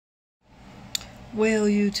Well,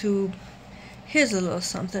 YouTube, here's a little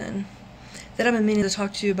something that I've been meaning to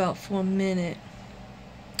talk to you about for a minute.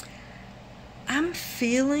 I'm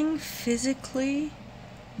feeling physically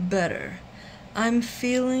better. I'm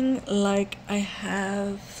feeling like I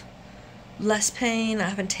have less pain. I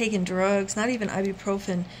haven't taken drugs, not even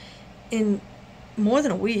ibuprofen, in more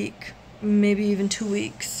than a week, maybe even 2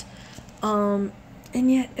 weeks. And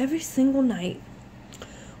yet every single night,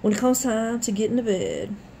 when it comes time to get into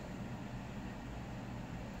bed,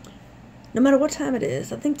 no matter what time it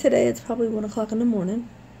is, I think today it's probably 1 o'clock in the morning,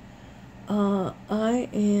 I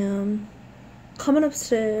am coming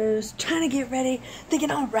upstairs, trying to get ready, thinking,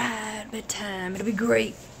 all right, bedtime, it'll be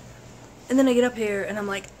great. And then I get up here and I'm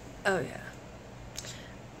like, oh yeah,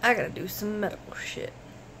 I gotta do some medical shit.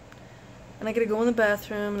 And I gotta go in the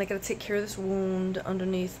bathroom and I gotta take care of this wound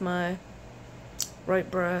underneath my right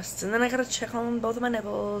breast. And then I gotta check on both of my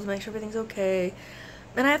nipples, make sure everything's okay.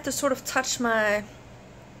 And I have to sort of touch my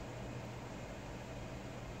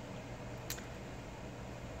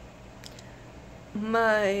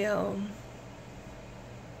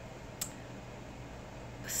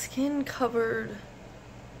skin covered,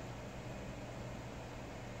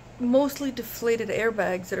 mostly deflated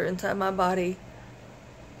airbags that are inside my body,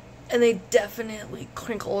 and they definitely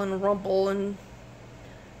crinkle and rumple and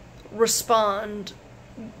respond,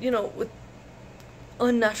 with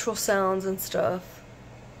unnatural sounds and stuff.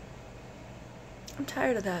 I'm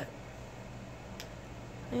tired of that.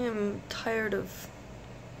 I am tired of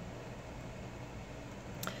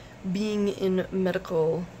being in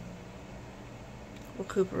medical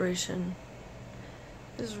recuperation.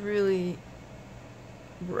 Is really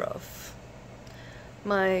rough.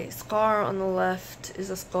 My scar on the left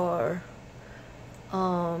is a scar,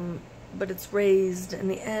 but it's raised, and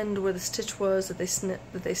the end where the stitch was that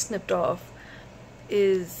they snipped off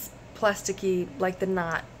is plasticky, like the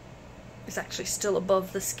knot is actually still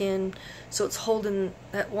above the skin, so it's holding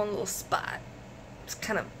that one little spot. It's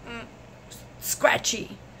kind of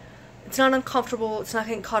scratchy. It's not uncomfortable, it's not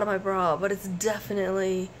getting caught in my bra, but it's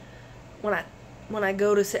definitely, when I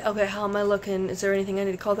go to say, okay, how am I looking? Is there anything I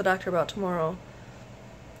need to call the doctor about tomorrow?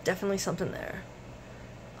 Definitely something there.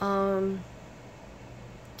 I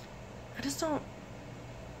just don't,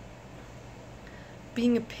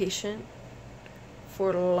 being a patient for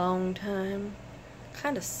a long time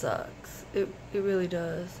kind of sucks. It really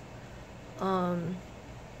does. And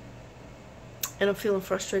I'm feeling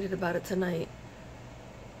frustrated about it tonight.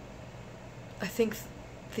 I think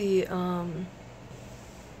the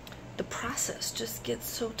process just gets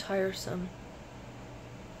so tiresome.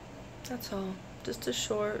 That's all. Just a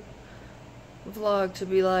short vlog to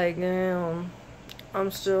be like, damn,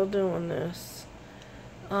 I'm still doing this.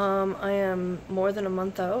 I am more than a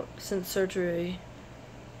month out since surgery.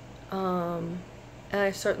 And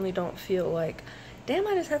I certainly don't feel like, damn,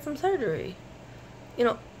 I just had some surgery.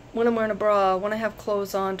 When I'm wearing a bra, when I have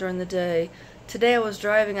clothes on during the day. Today I was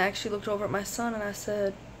driving, I actually looked over at my son and I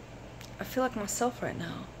said, I feel like myself right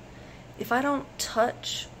now. If I don't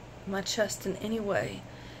touch my chest in any way,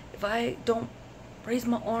 if I don't raise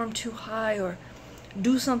my arm too high or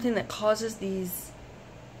do something that causes these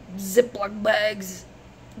Ziploc bags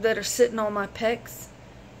that are sitting on my pecs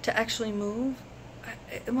to actually move,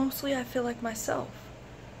 mostly I feel like myself.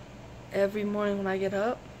 Every morning when I get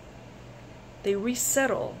up, they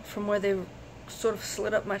resettle from where they sort of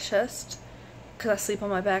slid up my chest, because I sleep on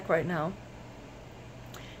my back right now.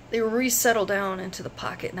 They resettle down into the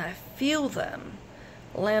pocket and I feel them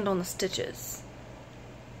land on the stitches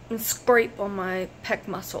and scrape on my pec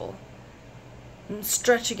muscle and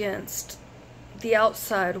stretch against the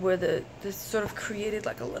outside where this sort of created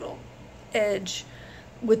like a little edge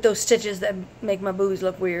with those stitches that make my boobs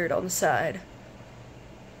look weird on the side.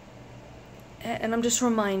 And I'm just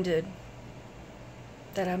reminded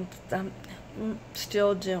that I'm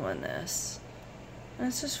still doing this. And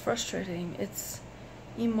it's just frustrating. It's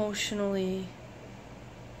emotionally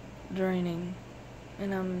draining.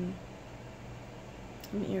 And I'm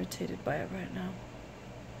irritated by it right now.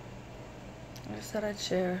 I just thought I'd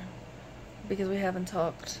share, because we haven't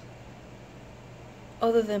talked,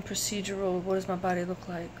 other than procedural, what does my body look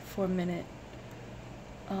like, for a minute.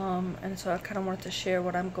 And so I kind of wanted to share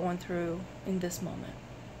what I'm going through in this moment.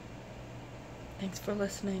 Thanks for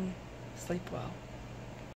listening. Sleep well.